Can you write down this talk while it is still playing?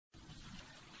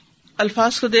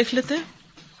الفاظ کو دیکھ لیتے ہیں.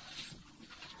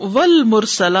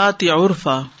 والمرسلات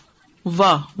عرفا،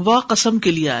 وا قسم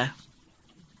کے لیے آیا.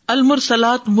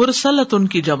 المرسلات مرسلت ان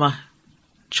کی جمع ہے،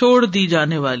 چھوڑ دی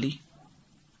جانے والی،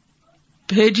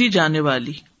 بھیجی جانے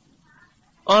والی.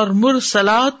 اور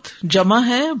مرسلات جمع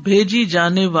ہے بھیجی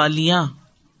جانے والیاں.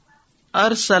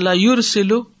 ارسل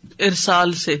یرسل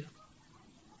ارسال سے،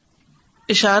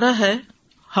 اشارہ ہے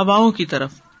ہواؤں کی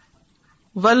طرف.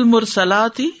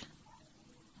 والمرسلاتی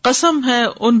قسم ہے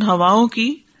ان ہواؤں کی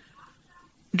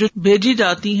جو بھیجی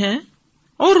جاتی ہیں،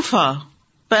 عرفا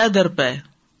پے در پے،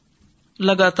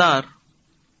 لگاتار.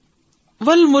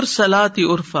 والمرسلات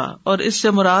عرفا، اور اس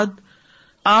سے مراد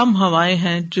عام ہوائیں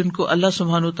ہیں جن کو اللہ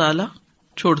سبحانہ وتعالی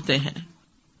چھوڑتے ہیں.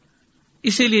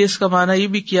 اسی لیے اس کا معنی یہ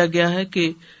بھی کیا گیا ہے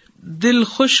کہ دل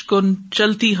خوش کن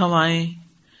چلتی ہوائیں،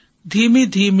 دھیمی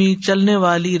دھیمی چلنے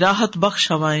والی راحت بخش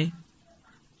ہوائیں،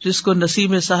 جس کو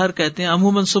نسیم سحر کہتے ہیں،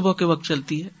 عموماً صبح کے وقت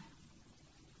چلتی ہے.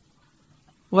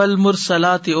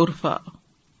 والمرسلات عرفا.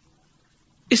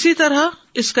 اسی طرح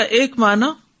اس کا ایک معنی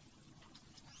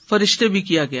فرشتے بھی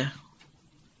کیا گیا.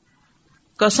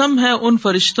 قسم ہے ان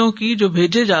فرشتوں کی جو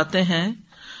بھیجے جاتے ہیں،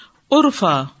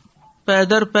 عرفا پے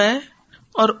در پے.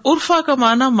 اور عرفا کا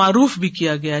معنی معروف بھی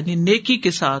کیا گیا، یعنی نیکی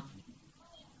کے ساتھ،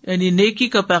 یعنی نیکی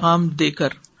کا پیغام دے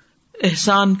کر،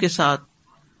 احسان کے ساتھ،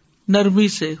 نرمی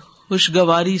سے،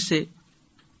 خوشگواری سے.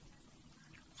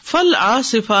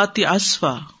 فالعاصفات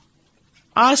عصفا،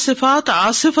 عاصفات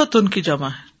عاصفت ان کی جمع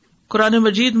ہے. قرآن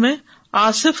مجید میں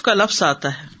عاصف کا لفظ آتا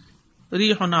ہے،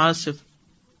 ریح عاصف.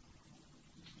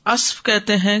 عصف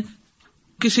کہتے ہیں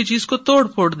کسی چیز کو توڑ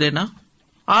پھوڑ دینا.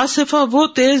 عاصفہ وہ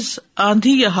تیز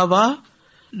آندھی یا ہوا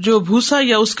جو بھوسا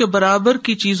یا اس کے برابر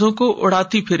کی چیزوں کو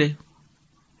اڑاتی پھرے.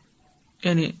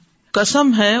 یعنی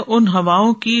قسم ہے ان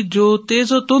ہواؤں کی جو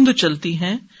تیز و تند چلتی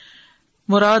ہیں.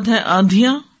 مراد ہے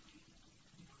آندھیاں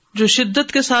جو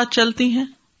شدت کے ساتھ چلتی ہیں،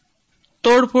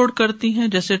 توڑ پھوڑ کرتی ہیں،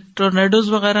 جیسے ٹورنیڈوز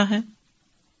وغیرہ ہیں،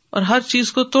 اور ہر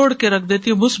چیز کو توڑ کے رکھ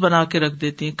دیتی ہیں، بس بنا کے رکھ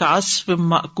دیتی ہیں. کعصف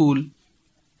مأکول.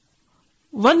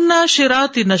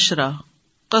 والناشرات نشرا،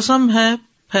 قسم ہے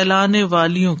پھیلانے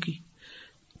والیوں کی.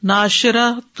 ناشرہ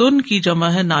تن کی جمع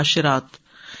ہے ناشرات.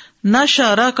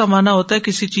 نشرہ کا معنی ہوتا ہے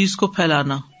کسی چیز کو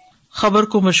پھیلانا، خبر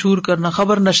کو مشہور کرنا،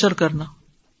 خبر نشر کرنا،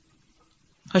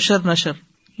 حشر نشر.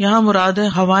 یہاں مراد ہے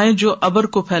ہوائیں جو ابر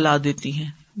کو پھیلا دیتی ہیں،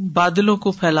 بادلوں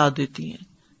کو پھیلا دیتی ہیں.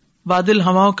 بادل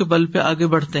ہواؤں کے بل پہ آگے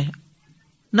بڑھتے ہیں.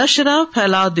 نشرہ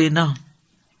پھیلا دینا.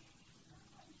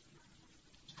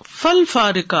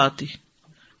 فالفارقات،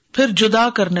 پھر جدا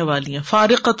کرنے والیاں.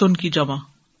 فارقت ان کی جمع،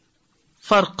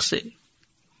 فرق سے،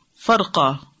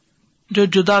 فرقہ جو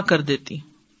جدا کر دیتی.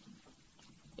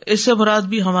 اس سے مراد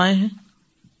بھی ہوائیں ہیں.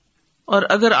 اور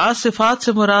اگر عاصفات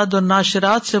سے مراد اور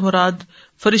ناشرات سے مراد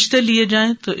فرشتے لیے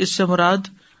جائیں تو اس سے مراد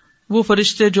وہ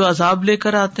فرشتے جو عذاب لے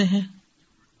کر آتے ہیں،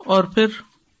 اور پھر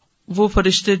وہ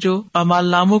فرشتے جو اعمال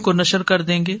ناموں کو نشر کر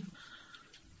دیں گے.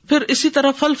 پھر اسی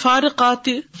طرح فالفارقات،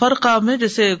 فرقہ میں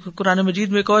جیسے قرآن مجید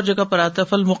میں ایک اور جگہ پر آتا ہے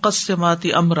فالمقسمات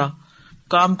امرا،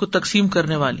 کام کو تقسیم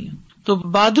کرنے والی ہیں. تو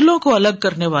بادلوں کو الگ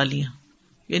کرنے والی ہیں.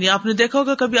 یعنی آپ نے دیکھا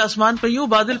ہوگا کبھی آسمان پہ یوں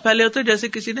بادل پھیلے ہوتے جیسے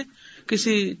کسی نے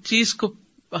کسی چیز کو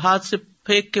ہاتھ سے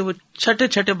پھینک کے، وہ چھٹے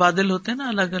چھٹے بادل ہوتے ہیں نا،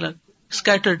 الگ الگ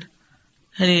اسکیٹرڈ.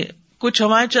 یعنی کچھ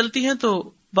ہوائیں چلتی ہیں تو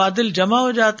بادل جمع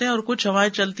ہو جاتے ہیں، اور کچھ ہوائیں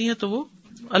چلتی ہیں تو وہ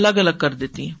الگ الگ کر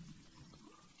دیتی ہیں.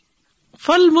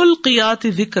 فالملقیات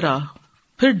ذکرا،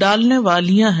 پھر ڈالنے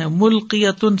والیاں ہیں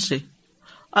ملقیتن سے.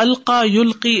 القا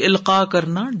یلقی، القا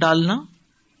کرنا، ڈالنا.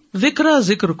 ذکرا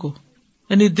ذکر کو،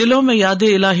 یعنی دلوں میں یاد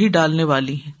الہی ڈالنے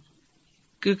والی ہیں.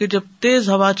 کیونکہ جب تیز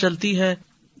ہوا چلتی ہے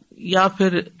یا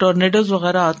پھر ٹورنیڈوز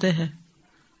وغیرہ آتے ہیں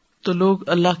تو لوگ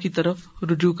اللہ کی طرف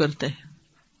رجوع کرتے ہیں.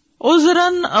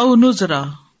 عذرن او نذرا،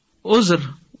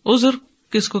 عذر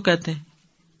کس کو کہتے ہیں؟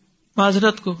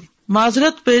 معذرت کو.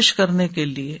 معذرت پیش کرنے کے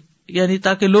لیے، یعنی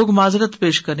تاکہ لوگ معذرت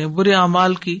پیش کریں برے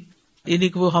اعمال کی. یعنی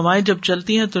کہ وہ ہوائیں جب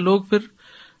چلتی ہیں تو لوگ پھر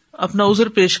اپنا عذر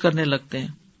پیش کرنے لگتے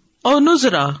ہیں. اور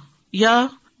نذرا، یا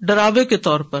ڈراوے کے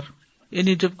طور پر.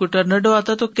 یعنی جب کوئی ٹورنیڈو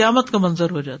آتا ہے تو قیامت کا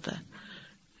منظر ہو جاتا ہے،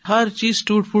 ہر چیز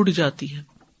ٹوٹ پھوٹ جاتی ہے،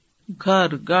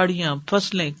 گھر، گاڑیاں،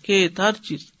 فصلیں، کھیت، ہر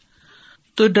چیز.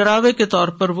 تو ڈراوے کے طور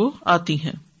پر وہ آتی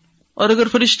ہیں. اور اگر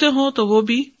فرشتے ہوں تو وہ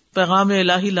بھی پیغام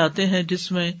الہی لاتے ہیں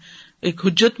جس میں ایک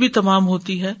حجت بھی تمام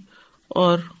ہوتی ہے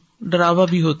اور ڈراوا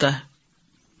بھی ہوتا ہے.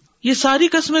 یہ ساری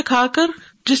قسمیں کھا کر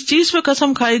جس چیز پہ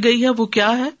قسم کھائی گئی ہے وہ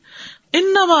کیا ہے؟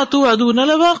 انما توعدون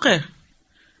لواقع،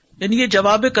 یعنی یہ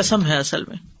جواب قسم ہے اصل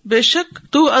میں. بے شک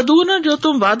توعدون، جو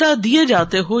تم وعدہ دیے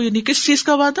جاتے ہو، یعنی کس چیز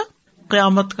کا وعدہ؟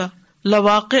 قیامت کا.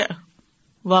 لواقع،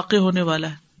 واقع ہونے والا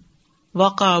ہے.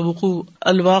 وقع، وقوع،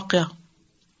 الواقع،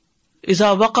 اذا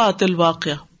وقعت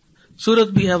الواقعہ. سورت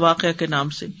بھی ہے واقعہ کے نام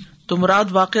سے. تو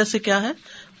مراد واقعہ سے کیا ہے؟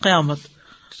 قیامت،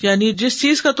 یعنی جس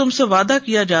چیز کا تم سے وعدہ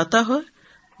کیا جاتا ہے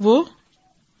وہ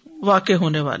واقع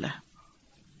ہونے والا ہے.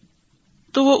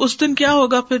 تو وہ اس دن کیا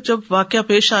ہوگا پھر جب واقعہ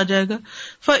پیش آ جائے گا؟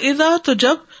 فَإِذَا، تو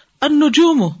جب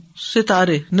النجوم،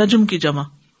 ستارے، نجم کی جمع،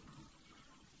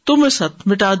 طمست،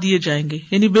 مٹا دیے جائیں گے،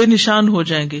 یعنی بے نشان ہو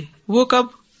جائیں گے. وہ کب؟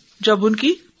 جب ان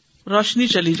کی روشنی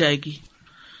چلی جائے گی.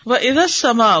 وَإِذَا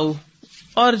السَّمَاءُ،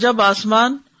 اور جب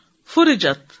آسمان،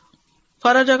 فرجت،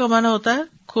 فرجا کا معنی ہوتا ہے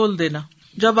کھول دینا،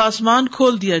 جب آسمان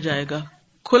کھول دیا جائے گا،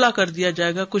 کھلا کر دیا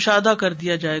جائے گا، کشادہ کر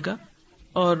دیا جائے گا.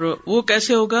 اور وہ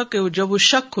کیسے ہوگا کہ جب وہ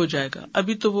شک ہو جائے گا،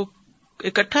 ابھی تو وہ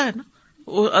اکٹھا ہے نا،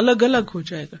 وہ الگ الگ ہو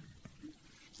جائے گا.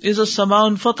 اذا السماء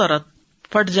انفطرت،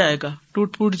 پھٹ جائے گا،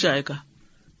 ٹوٹ جائے گا.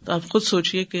 تو آپ خود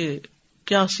سوچئے کہ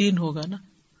کیا سین ہوگا نا.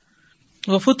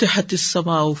 وفتحت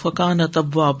السماء فکانت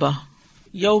ابوابا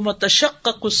یوم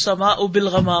تشقق السماء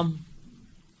بالغمام،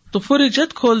 تو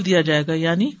فرجت کھول دیا جائے گا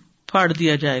یعنی پھاڑ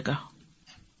دیا جائے گا.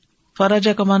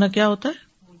 فرجا کا معنی کیا ہوتا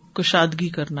ہے؟ کشادگی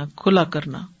کرنا، کھلا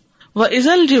کرنا.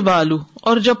 وَإِذَا الْجِبَالُ،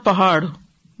 اور جب پہاڑ،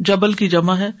 جبل کی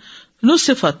جمع ہے،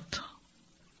 نُصِفَت،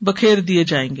 بکھیر دیے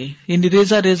جائیں گے، یعنی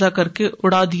ریزہ ریزہ کر کے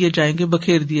اڑا دیے جائیں گے،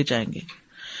 بکھیر دیے جائیں گے.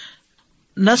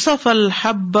 نصف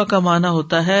الحب کا معنی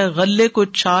ہوتا ہے غلے کو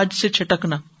چھاج سے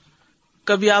چھٹکنا.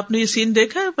 کبھی آپ نے یہ سین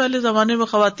دیکھا ہے؟ پہلے زمانے میں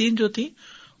خواتین جو تھی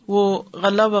وہ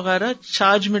غلہ وغیرہ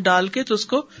چھاج میں ڈال کے تو اس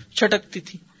کو چھٹکتی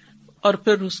تھی، اور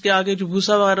پھر اس کے آگے جو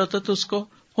بھوسا وغیرہ ہوتا تو اس کو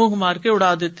پھونک مار کے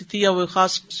اڑا دیتی تھی، یا وہ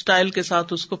خاص سٹائل کے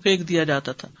ساتھ اس کو پھینک دیا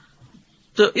جاتا تھا.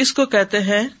 تو اس کو کہتے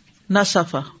ہیں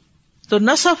نصفہ. تو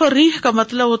نصف ریح کا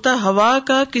مطلب ہوتا ہے ہوا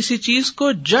کا کسی چیز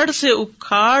کو جڑ سے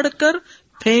اکھاڑ کر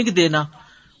پھینک دینا.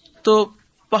 تو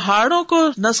پہاڑوں کو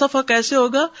نصفہ کیسے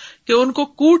ہوگا کہ ان کو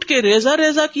کوٹ کے ریزہ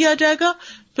ریزہ کیا جائے گا،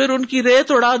 پھر ان کی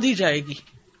ریت اڑا دی جائے گی.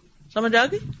 سمجھ آ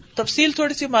گئی؟ تفصیل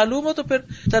تھوڑی سی معلوم ہو تو پھر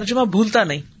ترجمہ بھولتا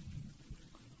نہیں.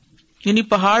 یعنی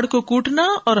پہاڑ کو کوٹنا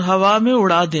اور ہوا میں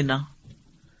اڑا دینا.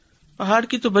 پہاڑ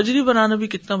کی تو بجری بنانا بھی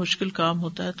کتنا مشکل کام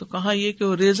ہوتا ہے، تو کہاں یہ کہ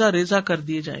وہ ریزہ ریزہ کر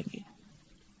دیے جائیں گے.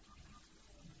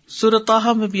 سورۃ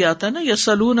طٰہٰ میں بھی آتا ہے نا،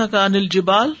 یسألونک عن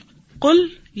الجبال قل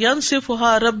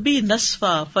ینسفھا ربی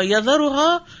نسفا فیذرھا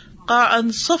قاعا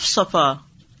صفصفا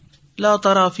لا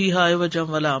تری فیہا عوجا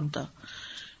ولا امتا.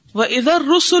 وَإِذَا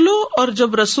الرُّسُلُ، اور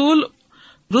جب رسول،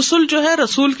 رسول جو ہے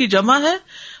رسول کی جمع ہے،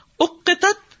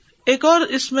 اُقِّتت، ایک اور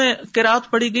اس میں قرات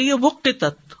پڑھی گئی ہے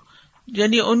وقتت،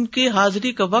 یعنی ان کی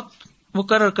حاضری کا وقت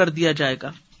مقرر کر دیا جائے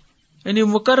گا، یعنی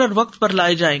مقرر وقت پر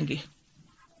لائے جائیں گے.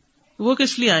 وہ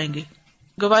کس لیے آئیں گے؟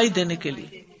 گواہی دینے کے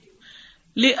لیے.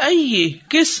 لِأَيِّ،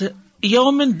 کس،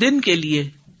 یوم، دن کے لیے،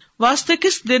 واسطے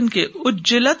کس دن کے،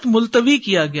 اجلت، ملتوی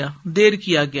کیا گیا، دیر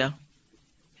کیا گیا،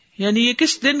 یعنی یہ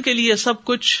کس دن کے لیے سب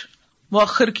کچھ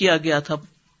مؤخر کیا گیا تھا.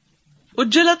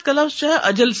 اجلت کا لفظ جو ہے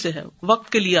اجل سے ہے،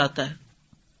 وقت کے لیے آتا ہے.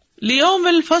 لیوم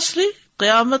الفصل،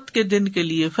 قیامت کے دن کے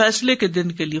لیے، فیصلے کے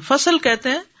دن کے لیے. فصل کہتے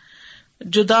ہیں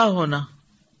جدا ہونا،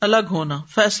 الگ ہونا،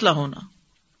 فیصلہ ہونا.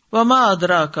 وما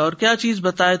ادراک، اور کیا چیز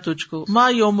بتائے تجھ کو، ما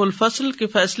یوم الفصل، کے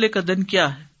فیصلے کا دن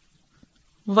کیا ہے.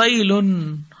 ویل،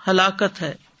 ہلاکت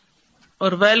ہے.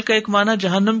 اور ویل کا ایک معنی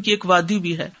جہنم کی ایک وادی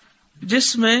بھی ہے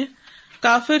جس میں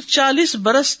کافر 40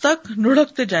 برس تک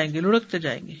لڑکتے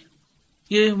جائیں گے.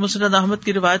 یہ مسند احمد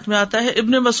کی روایت میں آتا ہے.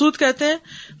 ابن مسعود کہتے ہیں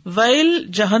ویل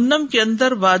جہنم کے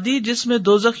اندر وادی جس میں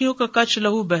دوزخیوں کا کچ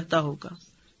لہو بہتا ہوگا،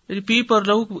 یعنی پیپ اور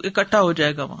لہو اکٹھا ہو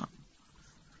جائے گا وہاں.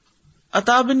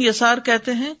 عطا بن یسار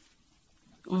کہتے ہیں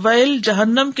ویل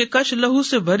جہنم کے کچ لہو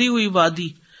سے بھری ہوئی وادی،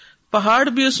 پہاڑ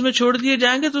بھی اس میں چھوڑ دیے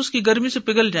جائیں گے تو اس کی گرمی سے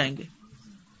پگھل جائیں گے.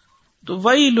 تو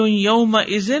ویل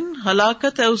یومئذ،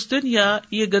 ہلاکت ہے اس دن، یا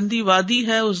یہ گندی وادی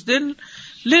ہے اس دن،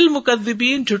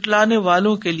 للمکذبین، جھٹلانے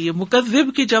والوں کے لیے.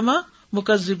 مکذب کی جمع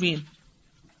مکذبین.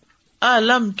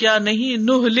 علم، کیا نہیں،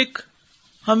 نہلک،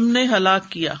 ہم نے ہلاک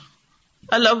کیا،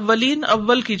 الاولین،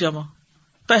 اول کی جمع،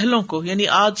 پہلوں کو، یعنی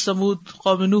عاد، سمود،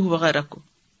 قوم نوح وغیرہ کو.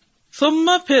 ثم،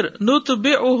 پھر،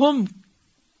 نتبعہم،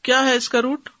 کیا ہے اس کا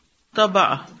روٹ؟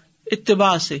 تبع،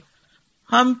 اتباع سے،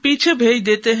 ہم پیچھے بھیج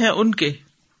دیتے ہیں ان کے،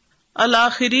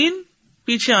 الآخرین،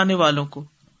 پیچھے آنے والوں کو.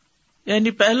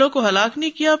 یعنی پہلوں کو ہلاک نہیں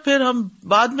کیا، پھر ہم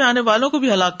بعد میں آنے والوں کو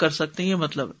بھی ہلاک کر سکتے ہیں، یہ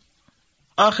مطلب ہے.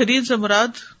 آخرین سے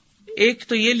مراد ایک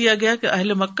تو یہ لیا گیا کہ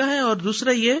اہل مکہ ہے، اور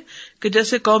دوسرا یہ کہ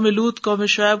جیسے قوم لوط، قوم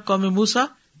شعیب، قوم موسیٰ،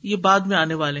 یہ بعد میں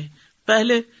آنے والے ہیں.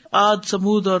 پہلے عاد،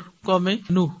 سمود اور قوم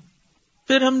نوح،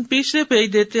 پھر ہم پیچھے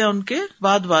بھیج دیتے ہیں ان کے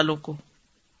بعد والوں کو.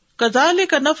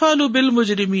 کذالک نفعل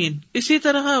بالمجرمین، اسی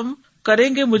طرح ہم کریں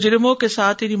گے مجرموں کے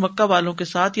ساتھ، یعنی مکہ والوں کے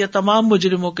ساتھ یا تمام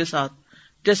مجرموں کے ساتھ.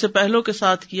 جیسے پہلوں کے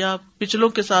ساتھ کیا، پچھلوں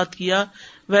کے ساتھ کیا،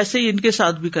 ویسے ہی ان کے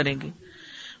ساتھ بھی کریں گے.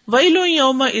 ویل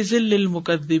یومئذ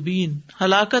للمکذبین،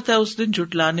 ہلاکت ہے اس دن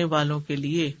جھٹلانے والوں کے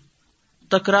لیے.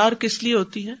 تکرار کس لیے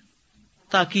ہوتی ہے؟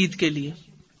 تاکید کے لیے.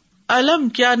 علم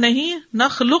کیا نہیں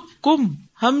نخلقکم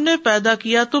ہم نے پیدا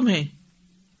کیا تمہیں,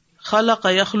 خلق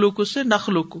یخلق سے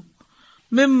نخلق,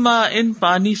 مما ان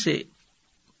پانی سے,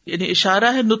 یعنی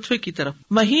اشارہ ہے نطفے کی طرف,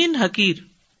 مہین حقیر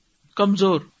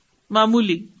کمزور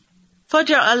معمولی.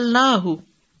 فجعلناہ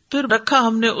پھر رکھا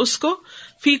ہم نے اس کو,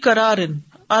 فی قرار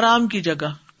آرام کی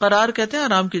جگہ, قرار کہتے ہیں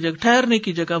آرام کی جگہ, ٹھہرنے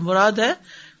کی جگہ, مراد ہے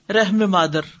رحم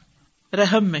مادر,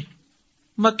 رحم میں,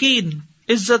 مکین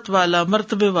عزت والا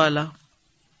مرتبے والا,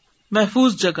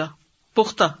 محفوظ جگہ,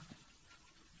 پختہ,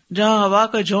 جہاں ہوا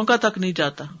کا جھونکا تک نہیں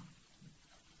جاتا.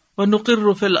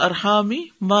 وَنُقِرُّ فِي الْأَرْحَامِ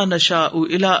مَا نَشَاءُ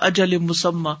إِلَىٰ أَجَلٍ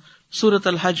مُّسَمًّى سورۃ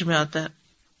الحج میں آتا ہے.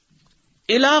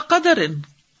 اِلَىٰ قدر,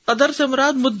 قدر سے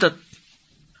مراد مدت,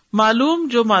 معلوم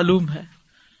جو معلوم ہے,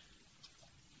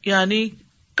 یعنی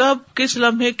کب کس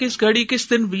لمحے کس گھڑی کس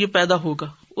دن یہ پیدا ہوگا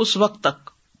اس وقت تک.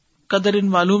 قدر ان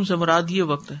معلوم سے مراد یہ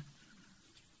وقت ہے.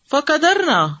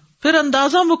 فَقَدَرْنَا پھر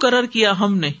اندازہ مقرر کیا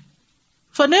ہم نے.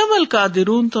 فَنِعْمَ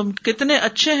الْقَادِرُونَ تم کتنے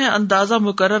اچھے ہیں اندازہ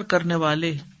مقرر کرنے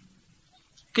والے,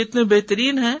 کتنے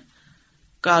بہترین ہیں.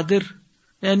 قادر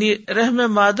یعنی رحم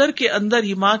مادر کے اندر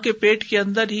ہی, ماں کے پیٹ کے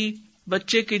اندر ہی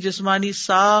بچے کی جسمانی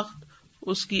ساخت,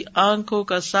 اس کی آنکھوں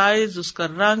کا سائز, اس کا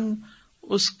رنگ,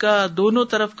 اس کا دونوں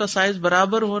طرف کا سائز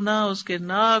برابر ہونا, اس کے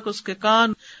ناک, اس کے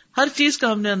کان, ہر چیز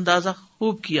کا ہم نے اندازہ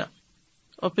خوب کیا.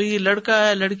 اور پھر یہ لڑکا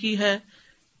ہے لڑکی ہے,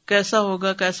 کیسا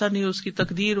ہوگا کیسا نہیں, اس کی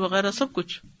تقدیر وغیرہ سب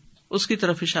کچھ اس کی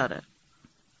طرف اشارہ ہے.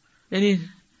 یعنی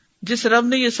جس رب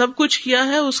نے یہ سب کچھ کیا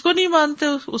ہے اس کو نہیں مانتے,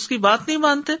 اس کی بات نہیں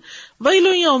مانتے.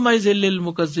 وَيْلٌ يَوْمَئِذٍ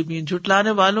لِّلْمُكَذِّبِينَ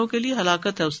جھٹلانے والوں کے لیے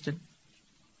ہلاکت ہے اس دن.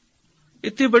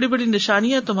 اتنی بڑی بڑی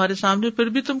نشانیاں تمہارے سامنے, پھر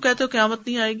بھی تم کہتے ہو قیامت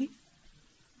نہیں آئے گی.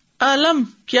 علم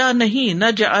کیا نہیں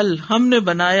نجعل ہم نے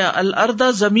بنایا الارض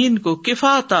زمین کو,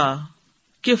 کفاتا,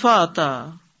 کفاتا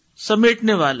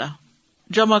سمیٹنے والا,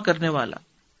 جمع کرنے والا.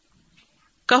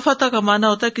 کفاتا کا معنی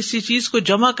ہوتا ہے کسی چیز کو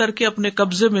جمع کر کے اپنے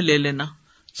قبضے میں لے لینا,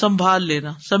 سنبھال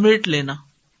لینا, سمیٹ لینا.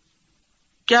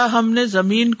 کیا ہم نے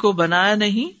زمین کو بنایا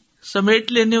نہیں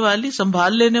سمیٹ لینے والی,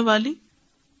 سنبھال لینے والی.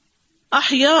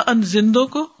 احیاء زندوں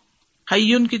کو,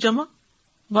 حیون کی جمع,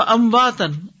 و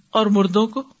امواتن اور مردوں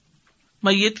کو,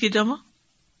 میت کی جمع.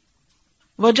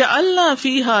 وجعلنا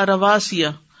فیہا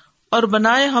رواسیا اور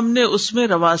بنائے ہم نے اس میں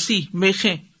رواسی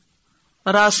میخیں,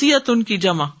 راسیتن کی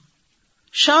جمع.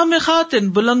 شامخات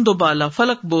بلند و بالا,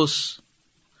 فلک بوس.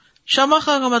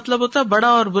 شمخا کا مطلب ہوتا ہے بڑا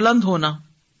اور بلند ہونا.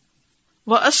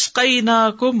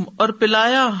 وَأَسْقَيْنَاكُمْ اور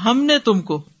پلایا ہم نے تم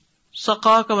کو.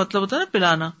 سقا کا مطلب ہوتا ہے نا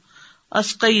پلانا.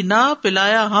 اسقینا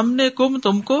پلایا ہم نے کم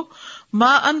تم کو,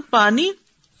 ماءً پانی,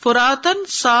 فراتن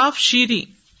صاف شیریں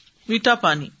میٹھا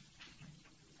پانی.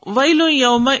 وَيْلٌ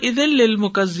يَوْمَئِذٍ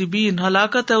لِّلْمُكَذِّبِينَ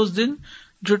ہلاکت ہے اس دن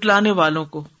جھٹلانے والوں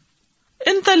کو.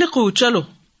 انطلقوا چلو,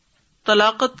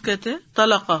 طلاقت کہتے ہیں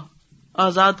طلقہ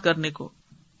آزاد کرنے کو,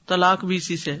 طلاق بھی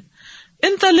اسی سے.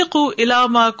 انطلقوا الی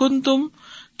ما کنتم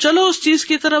چلو اس چیز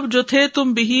کی طرف جو تھے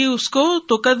تم بھی اس کو,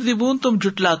 تکذبون تم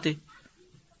جھٹلاتے,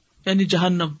 یعنی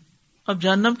جہنم. اب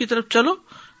جہنم کی طرف چلو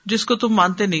جس کو تم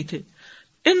مانتے نہیں تھے.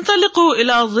 انطلقوا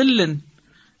الی ظل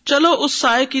چلو اس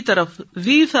سائے کی طرف,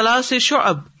 ذی ثلاث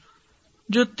شعب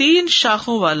جو 3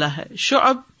 شاخوں والا ہے.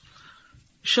 شعب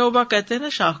شعبہ کہتے ہیں نا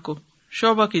شاخ کو,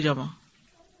 شعبہ کی جمع,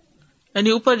 یعنی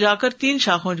اوپر جا کر 3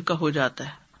 شاخوں کا ہو جاتا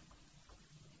ہے.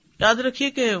 یاد رکھیے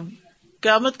کہ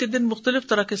قیامت کے دن مختلف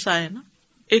طرح کے سائے ہیں نا.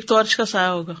 ایک تو عرش کا سایہ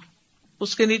ہوگا,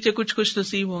 اس کے نیچے کچھ کچھ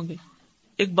نصیب ہوں گے.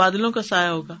 ایک بادلوں کا سایہ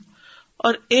ہوگا,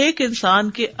 اور ایک انسان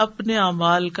کے اپنے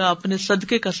اعمال کا, اپنے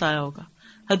صدقے کا سایہ ہوگا.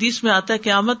 حدیث میں آتا ہے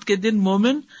قیامت کے دن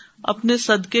مومن اپنے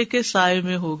صدقے کے سائے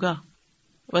میں ہوگا.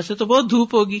 ویسے تو بہت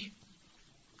دھوپ ہوگی,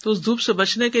 تو اس دھوپ سے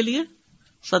بچنے کے لیے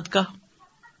صدقہ.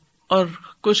 اور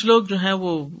کچھ لوگ جو ہیں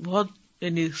وہ بہت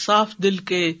یعنی صاف دل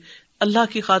کے,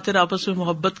 اللہ کی خاطر آپس میں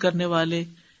محبت کرنے والے,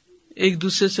 ایک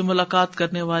دوسرے سے ملاقات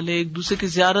کرنے والے, ایک دوسرے کی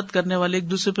زیارت کرنے والے, ایک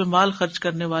دوسرے پہ مال خرچ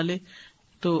کرنے والے,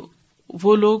 تو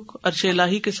وہ لوگ عرش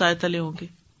الہی کے سائے تلے ہوں گے.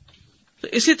 تو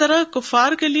اسی طرح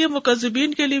کفار کے لیے,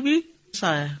 مکذبین کے لیے بھی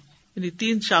سایہ ہے, یعنی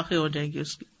 3 شاخیں ہو جائیں گی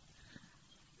اس کی.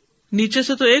 نیچے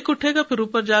سے تو ایک اٹھے گا, پھر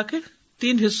اوپر جا کے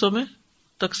 3 حصوں میں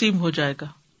تقسیم ہو جائے گا.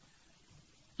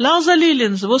 لا ذلیل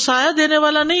وہ سایہ دینے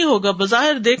والا نہیں ہوگا.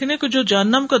 بظاہر دیکھنے کو جو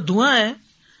جہنم کا دھواں ہے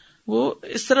وہ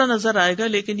اس طرح نظر آئے گا,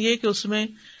 لیکن یہ کہ اس میں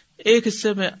ایک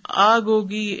حصے میں آگ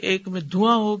ہوگی, ایک میں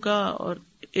دھواں ہوگا, اور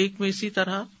ایک میں اسی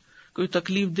طرح کوئی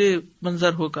تکلیف دہ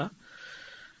منظر ہوگا.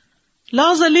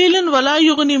 لا ذلیل ولا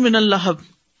یغنی من اللہب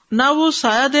نہ وہ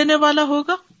سایہ دینے والا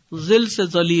ہوگا, ذل سے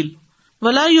ذلیل,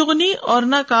 ولا یغنی اور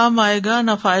نہ کام آئے گا,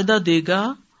 نہ فائدہ دے گا,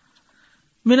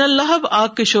 من اللہب آگ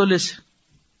کے شعلے سے.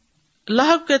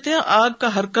 لہب کہتے ہیں آگ کا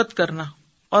حرکت کرنا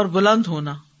اور بلند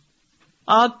ہونا.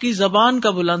 آگ کی زبان کا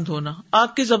بلند ہونا. آگ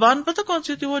کی زبان پتہ کون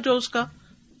سی ہوتی ہے؟ وہ جو اس کا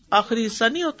آخری حصہ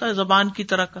نہیں ہوتا ہے زبان کی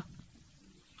طرح کا،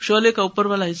 شعلے کا اوپر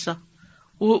والا حصہ،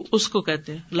 وہ اس کو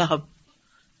کہتے ہیں لہب.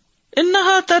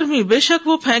 انہا ترمی، بے شک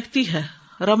وہ پھینکتی ہے،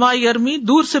 رما یرمی،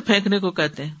 دور سے پھینکنے کو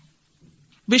کہتے ہیں.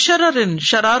 بشررن،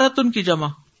 شرارتن کی جمع،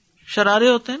 شرارے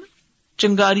ہوتے ہیں نا،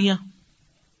 چنگاریاں.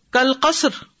 کل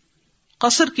قصر،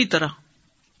 قصر کی طرح.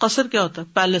 قصر کیا ہوتا ہے؟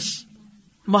 پیلس،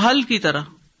 محل کی طرح.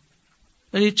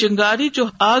 یعنی چنگاری جو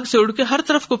آگ سے اڑ کے ہر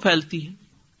طرف کو پھیلتی ہے.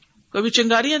 کبھی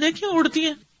چنگاریاں دیکھیں اڑتی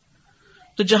ہیں؟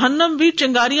 تو جہنم بھی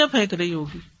چنگاریاں پھینک رہی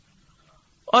ہوگی،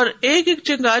 اور ایک ایک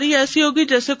چنگاری ایسی ہوگی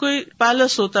جیسے کوئی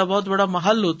پیلس ہوتا ہے، بہت بڑا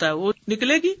محل ہوتا ہے. وہ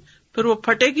نکلے گی، پھر وہ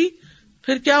پھٹے گی،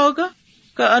 پھر کیا ہوگا؟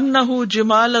 کأنہ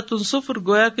جمالۃ صفر،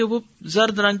 گویا کہ وہ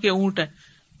زرد رنگ کے اونٹ ہیں.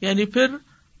 یعنی پھر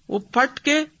وہ پھٹ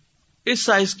کے اس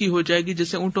سائز کی ہو جائے گی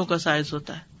جیسے اونٹوں کا سائز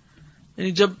ہوتا ہے.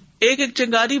 یعنی جب ایک ایک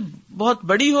چنگاری بہت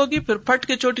بڑی ہوگی، پھر پھٹ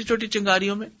کے چھوٹی چھوٹی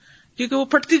چنگاریوں میں، کیونکہ وہ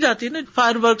پھٹتی جاتی ہے نا،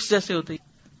 فائر ورکس جیسے ہوتے.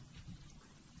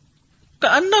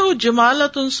 کأنہ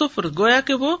جمالۃ صفر، گویا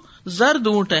کہ وہ زرد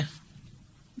اونٹ ہیں.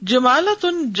 جمالۃ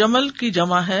جمل کی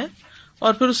جمع ہے،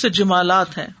 اور پھر اس سے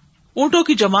جمالات ہیں، اونٹوں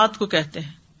کی جماعت کو کہتے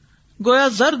ہیں. گویا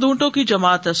زرد اونٹوں کی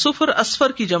جماعت ہے. صفر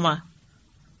اسفر کی جمع ہے.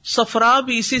 صفرا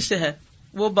بھی اسی سے ہے،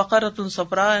 وہ بقرۃ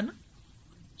صفرا ہے نا،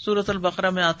 سورۃ البقرہ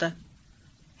میں آتا ہے.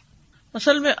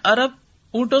 اصل میں عرب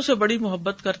اونٹوں سے بڑی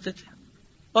محبت کرتے تھے،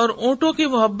 اور اونٹوں کی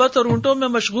محبت اور اونٹوں میں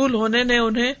مشغول ہونے نے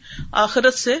انہیں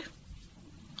آخرت سے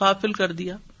غافل کر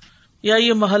دیا. یا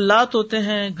یہ محلات ہوتے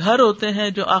ہیں، گھر ہوتے ہیں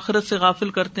جو آخرت سے غافل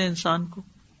کرتے ہیں انسان کو.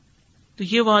 تو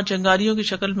یہ وہاں چنگاریوں کی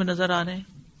شکل میں نظر آ رہے ہیں،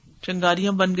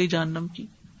 چنگاریاں بن گئی جہنم کی.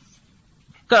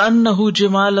 کأنہ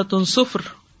جمالۃ صفر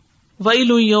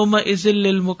ویل یومئذ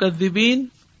للمکذبین،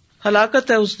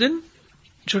 ہلاکت ہے اس دن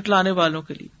جھٹلانے والوں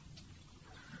کے لیے.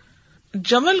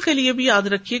 جمل کے لیے بھی یاد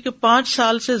رکھیے کہ 5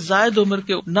 سال سے زائد عمر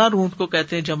کے نر اونٹ کو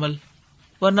کہتے ہیں جمل،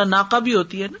 ورنہ ناقہ بھی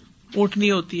ہوتی ہے نا،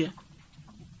 اونٹنی ہوتی ہے.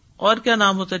 اور کیا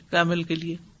نام ہوتا ہے کیمل کے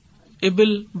لیے؟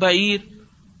 ابل، بعیر.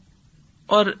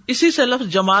 اور اسی سے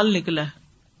لفظ جمال نکلا ہے،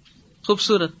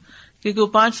 خوبصورت، کیونکہ وہ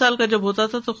 5 سال کا جب ہوتا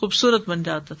تھا تو خوبصورت بن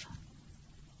جاتا تھا.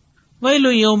 ویل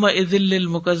یومئذ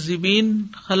للمکذبین،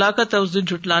 ہلاکت ہے اس دن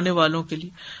جھٹلانے والوں کے لیے.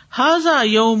 ھذا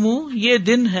یوم، یہ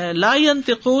دن ہے، لا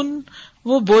ینطقون،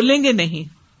 وہ بولیں گے نہیں.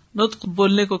 نطق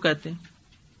بولنے کو کہتے ہیں،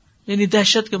 یعنی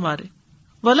دہشت کے مارے.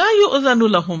 ولا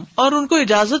یؤذن لہم، اور ان کو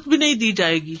اجازت بھی نہیں دی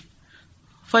جائے گی.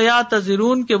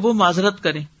 فیعتذرون، کہ وہ معذرت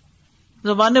کریں،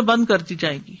 زبانیں بند کر دی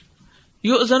جائیں گی.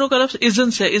 یؤذن کا لفظ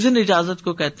اذن سے، اذن اجازت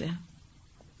کو کہتے ہیں.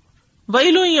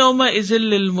 ویل یومئذ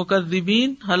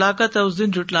للمکذبین، ہلاکت ہے اس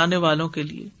دن جھٹلانے والوں کے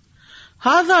لیے.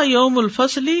 ھذا یوم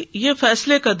الفصل، یہ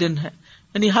فیصلے کا دن ہے،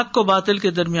 یعنی حق و باطل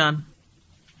کے درمیان.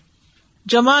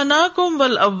 جمعناکم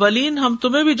والاولین، ہم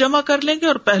تمہیں بھی جمع کر لیں گے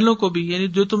اور پہلوں کو بھی، یعنی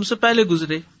جو تم سے پہلے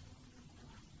گزرے.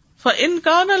 فإن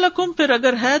کان لکم، پھر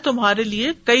اگر ہے تمہارے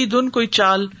لیے کیدن، کوئی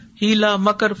چال، ہیلا،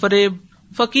 مکر، فریب،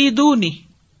 فکیدونی،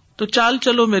 تو چال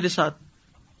چلو میرے ساتھ.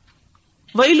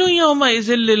 ویل یومئذ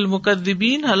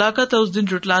للمکذبین، ہلاکت ہے اس دن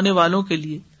جھٹلانے والوں کے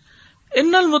لیے.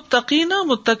 ان المتقین،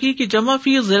 متقی کی جمع،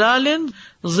 فی ظلال،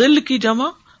 ظل کی جمع،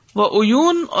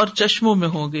 وعیون، اور چشموں میں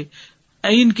ہوں گے،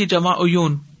 عین کی جمع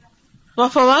عیون.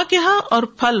 وفواکہ، اور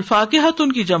پھل، فاکہۃ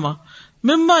کی جمع،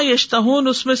 مما یشتہون،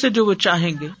 اس میں سے جو وہ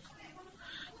چاہیں گے.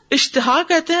 اشتہا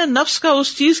کہتے ہیں نفس کا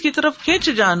اس چیز کی طرف کھینچ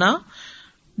جانا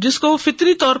جس کو وہ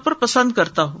فطری طور پر پسند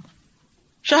کرتا ہو.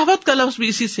 شہوت کا لفظ بھی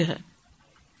اسی سے ہے،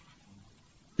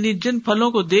 یعنی جن پھلوں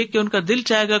کو دیکھ کے ان کا دل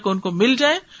چاہے گا کہ ان کو مل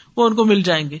جائے، وہ ان کو مل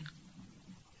جائیں گے.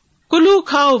 کلو،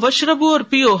 کھاؤ، وشربو، اور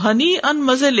پیو، ہنی ان،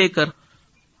 مزے لے کر.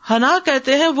 ہنا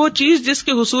کہتے ہیں وہ چیز جس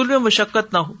کے حصول میں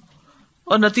مشقت نہ ہو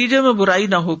اور نتیجے میں برائی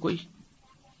نہ ہو کوئی.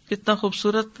 کتنا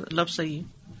خوبصورت لفظ ہے یہ،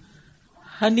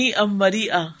 ہنی ام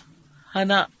مریئا.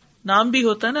 ہنا نام بھی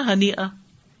ہوتا ہے نا، ہنیئا،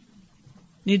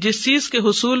 یہ جس چیز کے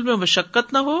حصول میں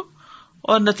مشقت نہ ہو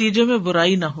اور نتیجے میں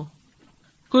برائی نہ ہو.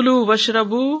 کلو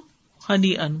وشربو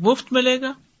ہنیئا، مفت ملے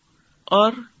گا،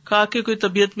 اور کھا کے کوئی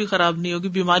طبیعت بھی خراب نہیں ہوگی،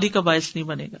 بیماری کا باعث نہیں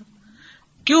بنے گا.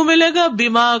 کیوں ملے گا؟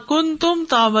 بما کنتم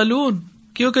تعملون،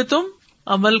 کیونکہ تم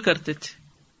عمل کرتے تھے،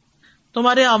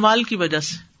 تمہارے اعمال کی وجہ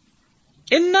سے.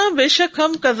 انا، بے شک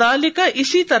ہم، کذالک،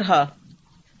 اسی طرح،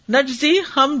 نجزی،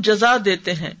 ہم جزا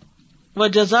دیتے ہیں،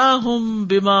 وجزاہم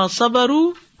بما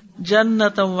صبروا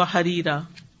جنتا وحریرا،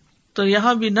 تو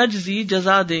یہاں بھی نجزی،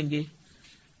 جزا دیں گے.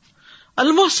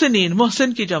 المحسنین،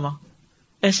 محسن کی جمع،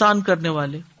 احسان کرنے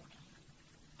والے.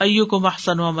 ایکم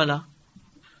احسن عملا.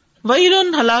 ویل،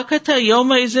 ہلاکت ہے،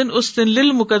 یومئذ، اس دن،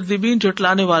 للمکذبین،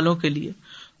 جھٹلانے والوں کے لیے.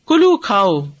 کلو،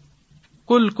 کھاؤ،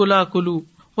 کل، کلا، کلو،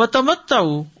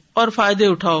 وتمتعوا، اور فائدے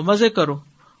اٹھاؤ، مزے کرو.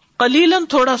 قلیلاً،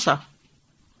 تھوڑا سا.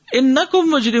 انکم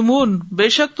مجرمون، بے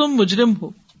شک تم مجرم ہو.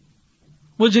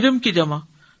 مجرم کی جمع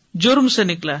جرم سے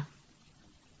نکلا ہے.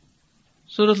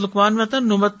 سورۃ لقمان میں آتا ہے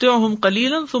نمتعہم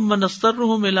قلیلا ثم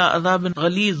نضطرہم الی عذاب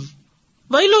غلیظ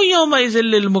ویل یومئذ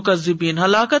للمکذبین،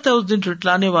 ہلاکت ہے اس دن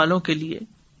جھٹلانے والوں کے لیے.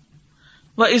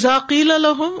 وَإِذَا قِيلَ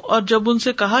لَهُمْ، اور جب ان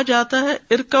سے کہا جاتا ہے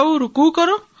ارکعوا، رکوع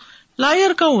کرو، لا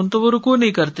يرکعون، تو وہ رکوع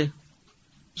نہیں کرتے.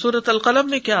 سورۃ القلم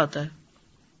میں کیا آتا ہے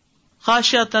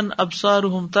خاشعۃ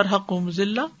ابصارہم ترہقہم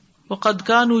ذلہ وقد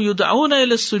كانوا يدعون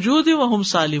الى السجود وهم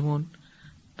سالمون،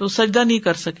 تو سجدہ نہیں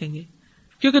کر سکیں گے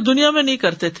کیونکہ دنیا میں نہیں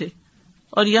کرتے تھے.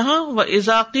 اور یہاں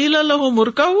وَإِذَا قِيلَ لَهُمْ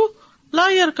ارْكَعُوا لَا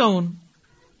يَرْكَعُونَ،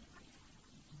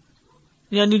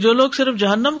 یعنی جو لوگ صرف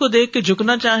جہنم کو دیکھ کے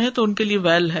جھکنا چاہیں تو ان کے لیے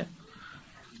ویل ہے.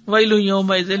 وَيْلٌ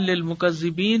يَوْمَئِذٍ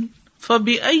لِّلْمُكَذِّبِينَ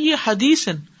فَبِأَيِّ حَدِيثٍ،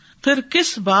 پھر کس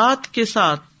بات کے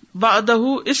ساتھ، بعدہ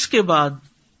اس کے بعد،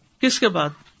 کس کے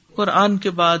بعد؟ قرآن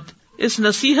کے بعد، اس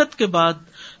نصیحت کے بعد،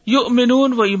 یؤمنون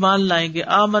وہ ایمان لائیں گے.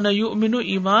 آمن یؤمن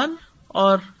ایمان،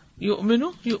 اور یؤمن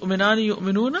یؤمنان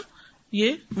یؤمنون یہ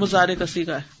مضارع کا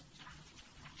صیغہ ہے.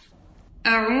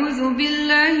 اعوذ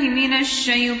باللہ من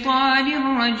الشیطان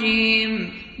الرجیم،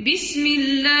 بسم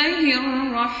اللہ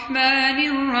الرحمن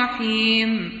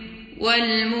الرحیم.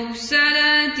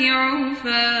 والمرسلات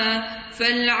عرفا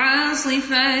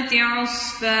فالعاصفات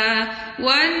عصفا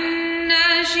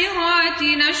والناشرات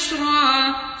نشرا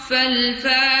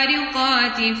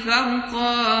فالفارقات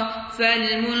فرقا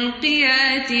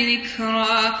فالملقيات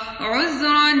ذكرا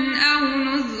عذرا أو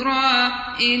نذرا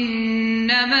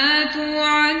إنما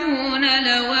توعدون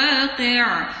لواقع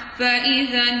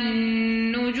فإذا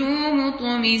النجوم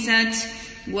طمست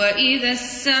وإذا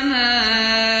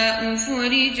السماء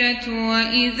فرجت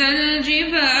وإذا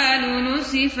الجبال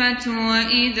نسفت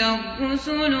وإذا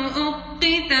الرسل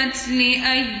أقتت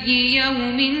لأي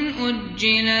يوم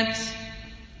أجلت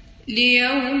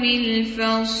ليوم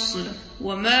الفصل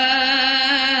وما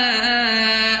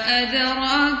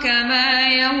أدراك ما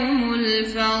يوم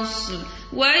الفصل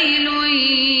ويل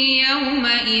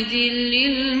يومئذ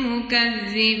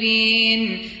للمكذبين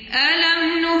ألم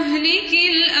نهلك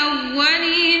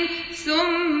الأولين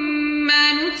ثم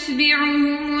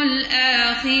نتبعهم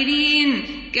الآخرين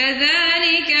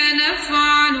كذلك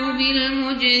نفعل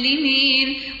بالمجرمين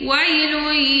ويل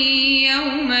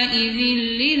يومئذ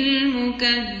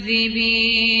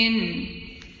للمكذبين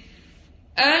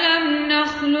ألم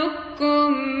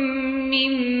نخلقكم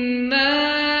من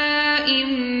ماء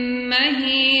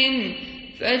مهين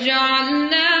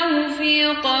فجعلناه في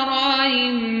قرار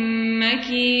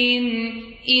مكين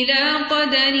إلى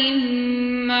قدر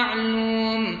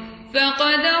معلوم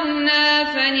فقدرنا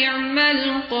فنعم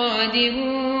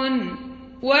القادرون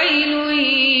ويل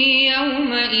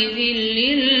يومئذ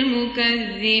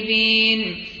للمكذبين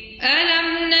ألم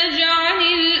نجعل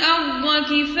الأرض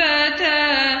كفاتا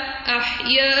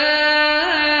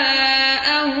أحياء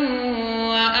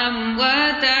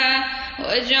وأمواتا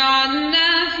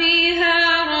وجعلنا فيها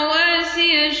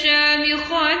رواسي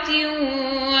شامخات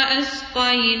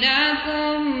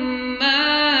وأسقيناكم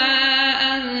ماء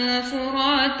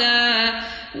فراتا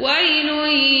ويل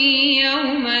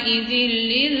يومئذ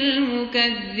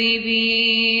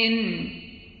للمكذبين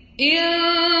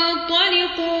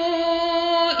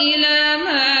انطلقوا إلى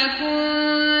ما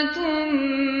كنتم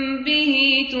به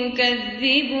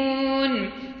تكذبون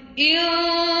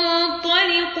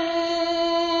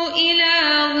انطلقوا إلى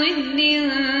ظل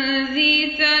ذي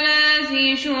ثلاث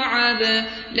شعب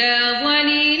لا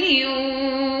ظليل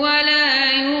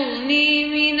ولا يغني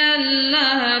من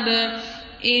اللهب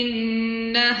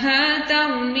إنها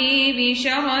ترمي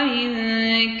بشرر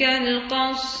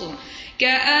كالقصر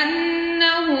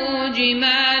كأنه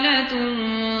جمالة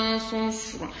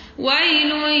صفر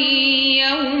ويل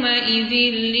يومئذ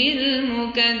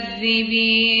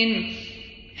للمكذبين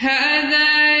هذا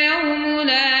يوم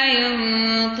لا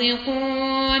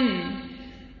ينطقون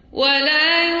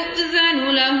ولا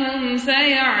يؤذن لهم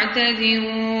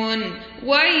فيعتذرون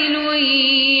ويل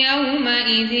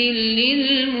يومئذ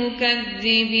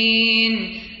للمكذبين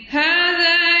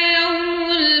هذا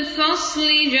يوم الفصل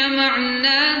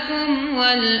جمعناكم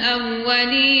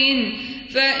والأولين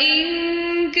فإن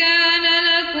كان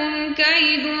لكم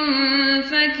كيد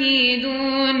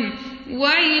فكيدون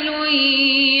ويل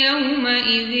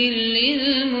يومئذ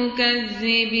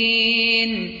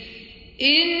للمكذبين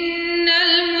إن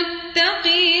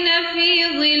المتقين في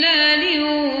ظلال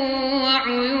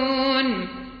وعيون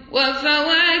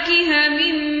وفواكه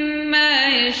مما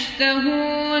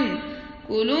يشتهون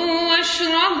كلوا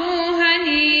واشربوا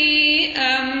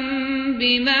هنيئا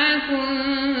بما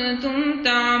كنتم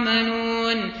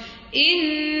تعملون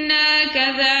إنا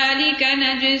كذلك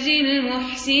نجزي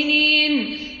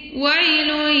المحسنين ويل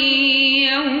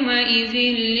يومئذ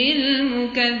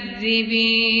للمكذبين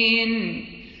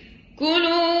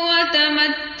كلوا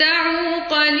وتمتعوا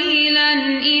قليلا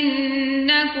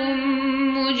إنكم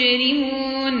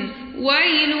مجرمون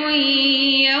ويل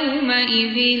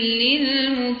يومئذ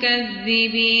للمكذبين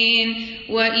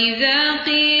وإذا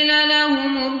قيل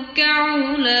لهم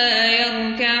اركعوا لا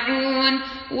يركعون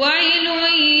ويل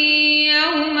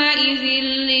يومئذ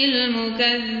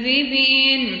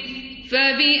للمكذبين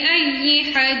فبأي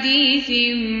حديث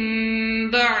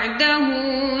بعده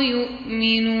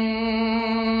يؤمنون.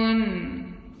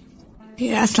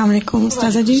 السلام علیکم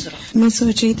استاذہ جی. میں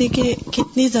سوچ رہی تھی کہ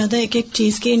کتنی زیادہ ایک ایک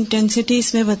چیز کی انٹینسٹی اس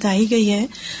میں بتائی گئی ہے،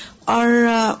 اور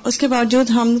اس کے باوجود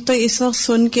ہم تو اس وقت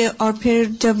سن کے اور پھر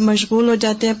جب مشغول ہو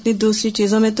جاتے ہیں اپنی دوسری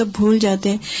چیزوں میں تو بھول جاتے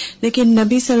ہیں. لیکن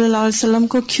نبی صلی اللہ علیہ وسلم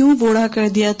کو کیوں بوڑھا کر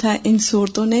دیا تھا ان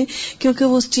صورتوں نے؟ کیونکہ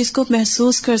وہ اس چیز کو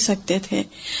محسوس کر سکتے تھے.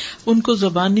 ان کو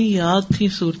زبانی یاد تھی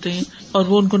صورتیں، اور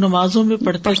وہ ان کو نمازوں میں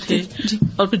پڑھتے تھے جی.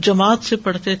 اور پھر جماعت سے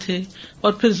پڑھتے تھے،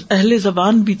 اور پھر اہل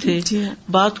زبان بھی تھے جی.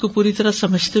 بات کو پوری طرح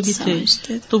سمجھتے بھی تھے،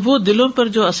 تو وہ دلوں پر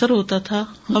جو اثر ہوتا تھا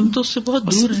ہم تو اس سے بہت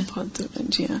دور ہیں.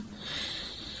 جی ہاں.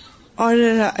 اور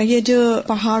یہ جو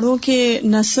پہاڑوں کے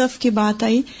نصف کی بات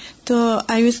آئی تو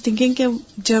آئی واز تھنکنگ کہ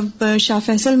جب شاہ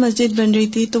فیصل مسجد بن رہی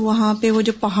تھی تو وہاں پہ وہ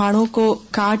جو پہاڑوں کو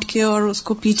کاٹ کے اور اس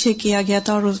کو پیچھے کیا گیا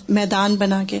تھا اور میدان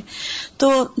بنا کے، تو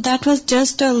that was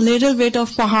just a little bit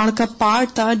of پہاڑ کا پارٹ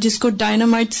تھا جس کو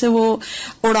ڈائنامائٹ سے وہ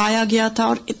اڑایا گیا تھا،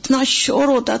 اور اتنا شور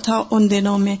ہوتا تھا ان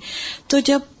دنوں میں. تو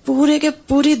جب پورے کے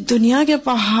پوری دنیا کے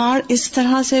پہاڑ اس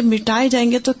طرح سے مٹائے جائیں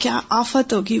گے تو کیا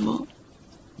آفت ہوگی وہ.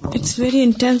 It's very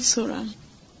intense surah.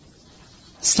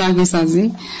 السلام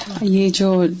علیکم. یہ جو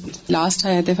لاسٹ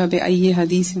آیت ہے فبأي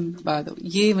حدیث بعد،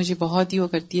 یہ مجھے بہت ہی وہ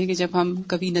کرتی ہے کہ جب ہم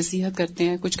کبھی نصیحت کرتے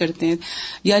ہیں، کچھ کرتے ہیں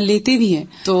یا لیتے بھی ہیں،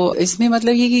 تو اس میں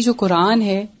مطلب یہ کہ جو قرآن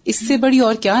ہے اس سے بڑی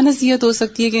اور کیا نصیحت ہو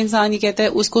سکتی ہے کہ انسان یہ کہتا ہے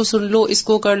اس کو سن لو، اس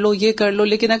کو کر لو، یہ کر لو،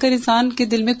 لیکن اگر انسان کے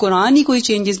دل میں قرآن ہی کوئی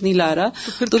چینجز نہیں لا رہا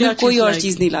تو پھر کوئی اور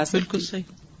چیز نہیں لا سکتی. بالکل صحیح.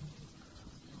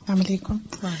 السلام علیکم.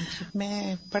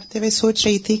 میں پڑھتے ہوئے سوچ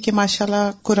رہی تھی کہ ماشاءاللہ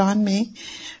قرآن میں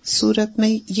سورت میں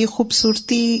یہ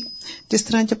خوبصورتی، جس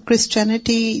طرح جب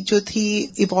کرسچینٹی جو تھی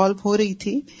ایوالو ہو رہی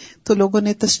تھی تو لوگوں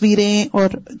نے تصویریں اور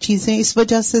چیزیں اس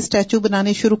وجہ سے اسٹیچو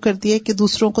بنانے شروع کر دیے کہ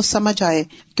دوسروں کو سمجھ آئے،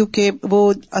 کیونکہ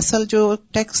وہ اصل جو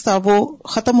ٹیکسٹ تھا وہ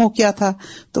ختم ہو گیا تھا.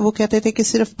 تو وہ کہتے تھے کہ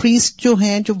صرف پریسٹ جو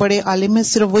ہیں، جو بڑے عالم ہیں،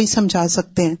 صرف وہی سمجھا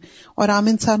سکتے ہیں، اور عام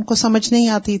انسان کو سمجھ نہیں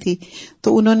آتی تھی.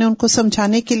 تو انہوں نے ان کو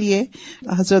سمجھانے کے لیے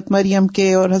حضرت مریم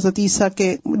کے اور حضرت عیسیٰ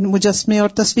کے مجسمے اور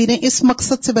تصویریں اس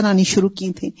مقصد سے بنانی شروع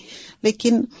کی تھیں.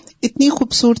 لیکن اتنی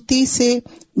خوبصورتی سے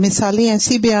مثالیں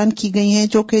ایسی بیان کی گئی ہیں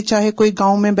جو کہ چاہے کوئی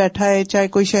گاؤں میں بیٹھا ہے، چاہے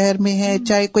کوئی شہر میں ہے،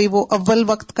 چاہے کوئی وہ اول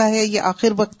وقت کا ہے یا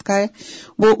آخر وقت کا ہے،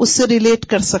 وہ اس سے ریلیٹ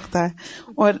کر سکتا ہے.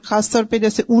 اور خاص طور پہ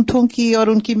جیسے اونٹوں کی اور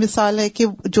ان کی مثال ہے کہ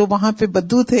جو وہاں پہ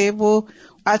بدو تھے، وہ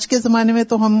آج کے زمانے میں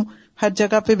تو ہم ہر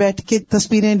جگہ پہ بیٹھ کے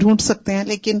تصویریں ڈھونڈ سکتے ہیں،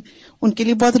 لیکن ان کے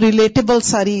لیے بہت ریلیٹیبل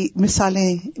ساری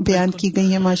مثالیں بیان کی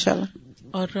گئی ہیں ماشاءاللہ.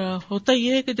 اور ہوتا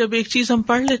یہ ہے کہ جب ایک چیز ہم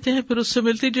پڑھ لیتے ہیں پھر اس سے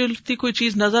ملتی جلتی کوئی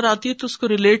چیز نظر آتی ہے تو اس کو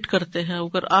ریلیٹ کرتے ہیں.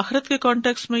 اگر آخرت کے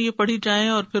کانٹیکس میں یہ پڑھی جائیں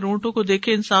اور پھر اونٹوں کو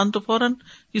دیکھے انسان تو فوراً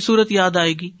یہ صورت یاد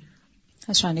آئے گی.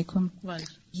 السلام علیکم.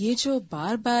 یہ جو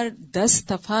بار بار 10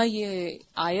 دفعہ یہ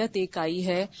آیت ایک آئی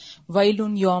ہے ویل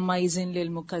یومئذ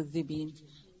للمکذبین،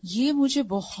 یہ مجھے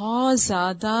بہت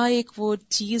زیادہ ایک وہ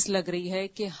چیز لگ رہی ہے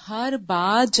کہ ہر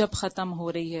بات جب ختم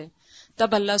ہو رہی ہے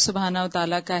تب اللہ سبحانہ و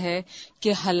تعالیٰ کا ہے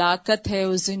کہ ہلاکت ہے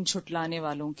اس دن جھٹلانے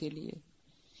والوں کے لیے.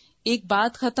 ایک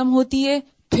بات ختم ہوتی ہے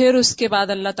پھر اس کے بعد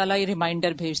اللہ تعالیٰ یہ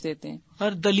ریمائنڈر بھیج دیتے ہیں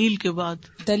ہر دلیل کے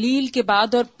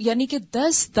بعد، اور یعنی کہ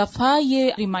 10 دفعہ یہ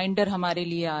ریمائنڈر ہمارے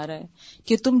لیے آ رہا ہے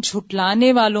کہ تم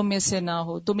جھٹلانے والوں میں سے نہ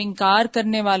ہو، تم انکار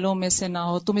کرنے والوں میں سے نہ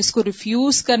ہو، تم اس کو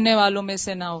ریفیوز کرنے والوں میں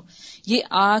سے نہ ہو. یہ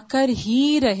آ کر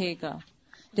ہی رہے گا.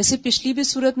 جیسے پچھلی بھی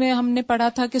صورت میں ہم نے پڑھا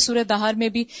تھا کہ سورہ دہر میں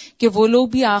بھی کہ وہ لوگ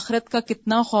بھی آخرت کا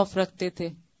کتنا خوف رکھتے تھے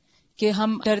کہ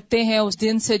ہم ڈرتے ہیں اس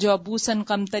دن سے جو ابوسن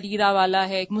قمطریرہ والا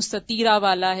ہے، مستطیرہ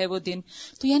والا ہے وہ دن.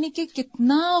 تو یعنی کہ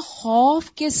کتنا خوف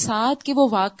کے ساتھ کہ وہ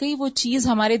واقعی وہ چیز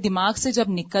ہمارے دماغ سے جب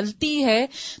نکلتی ہے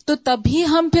تو تبھی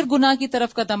ہم پھر گناہ کی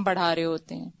طرف قدم بڑھا رہے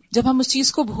ہوتے ہیں، جب ہم اس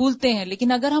چیز کو بھولتے ہیں.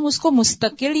 لیکن اگر ہم اس کو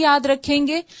مستقل یاد رکھیں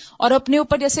گے اور اپنے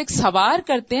اوپر جیسے ایک سوار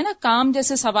کرتے ہیں نا، کام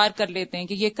جیسے سوار کر لیتے ہیں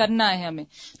کہ یہ کرنا ہے ہمیں،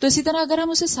 تو اسی طرح اگر ہم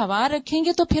اسے سوار رکھیں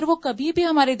گے تو پھر وہ کبھی بھی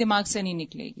ہمارے دماغ سے نہیں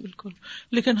نکلے گی. بالکل.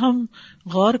 لیکن ہم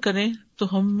غور کریں تو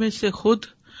ہم میں سے خود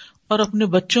اور اپنے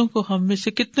بچوں کو ہم میں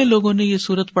سے کتنے لوگوں نے یہ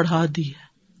صورت پڑھا دی ہے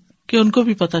کہ ان کو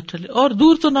بھی پتہ چلے، اور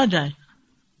دور تو نہ جائیں،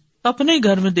 اپنے ہی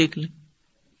گھر میں دیکھ لیں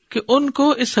کہ ان کو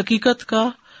اس حقیقت کا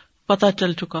پتہ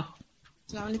چل چکا ہو.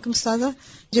 السلام علیکم استاذہ.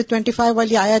 جو 25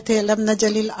 والی آیت ہے لم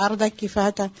نجعل الارض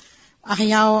کفاتا،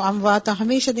 احیا و اموات،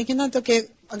 ہمیشہ دیکھیں نا تو کہ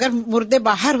اگر مردے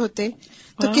باہر ہوتے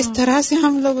تو کس طرح سے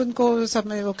ہم لوگ ان کو سب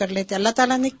میں وہ کر لیتے. اللہ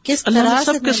تعالیٰ نے کس طرح سے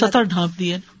سب کے سطح ڈھانپ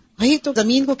دیے. وہی تو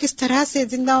زمین کو کس طرح سے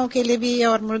زندہوں کے لیے بھی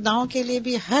اور مرداؤں کے لیے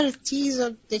بھی ہر چیز.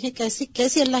 اور دیکھیں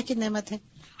کیسی اللہ کی نعمت ہے.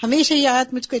 ہمیشہ یہ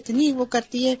آیت مجھ کو اتنی وہ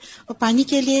کرتی ہے. اور پانی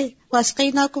کے لیے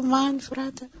واسقیناکم ماء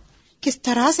فراتا، کس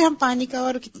طرح سے ہم پانی کا،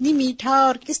 اور کتنی میٹھا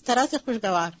اور کس طرح سے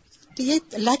خوشگوار. تو یہ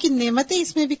اللہ کی نعمتیں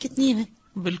اس میں بھی کتنی ہیں.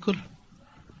 بالکل.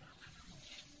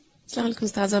 السلام علیکم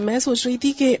استاذہ، میں سوچ رہی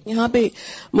تھی کہ یہاں پہ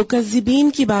مکذبین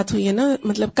کی بات ہوئی ہے نا،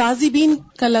 مطلب کاذبین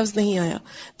کا لفظ نہیں آیا.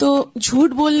 تو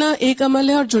جھوٹ بولنا ایک عمل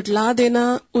ہے اور جھٹلا دینا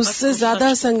اس سے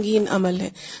زیادہ سنگین عمل ہے.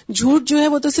 جھوٹ جو ہے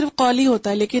وہ تو صرف قولی ہوتا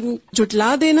ہے، لیکن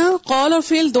جھٹلا دینا قول اور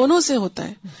فعل دونوں سے ہوتا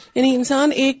ہے. یعنی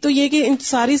انسان ایک تو یہ کہ ان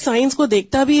ساری سائنس کو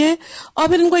دیکھتا بھی ہے اور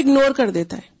پھر ان کو اگنور کر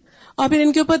دیتا ہے اور پھر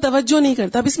ان کے اوپر توجہ نہیں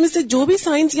کرتا. اب اس میں سے جو بھی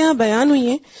سائنس یہاں بیان ہوئی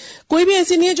ہے کوئی بھی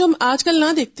ایسی نہیں ہے جو ہم آج کل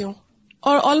نہ دیکھتے ہوں.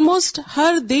 اور آلموسٹ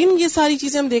ہر دن یہ ساری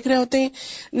چیزیں ہم دیکھ رہے ہوتے ہیں.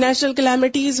 نیچرل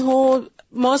کلیمٹیز ہوں،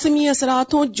 موسمی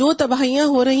اثرات ہوں، جو تباہیاں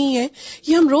ہو رہی ہیں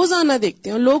یہ ہم روزانہ دیکھتے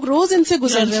ہیں اور لوگ روز ان سے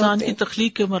گزر رہے ہوتے ہیں. انسان کی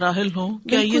تخلیق کے مراحل ہوں،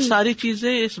 کیا یہ ساری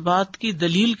چیزیں اس بات کی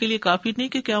دلیل کے لیے کافی نہیں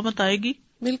کہ قیامت آئے گی؟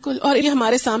 بالکل. اور یہ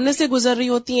ہمارے سامنے سے گزر رہی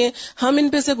ہوتی ہیں، ہم ان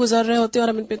پہ سے گزر رہے ہوتے ہیں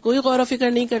اور ہم ان پہ کوئی غور و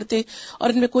فکر نہیں کرتے اور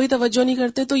ان پہ کوئی توجہ نہیں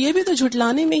کرتے. تو یہ بھی تو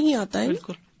جھٹلانے میں ہی آتا ہے.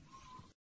 بالکل.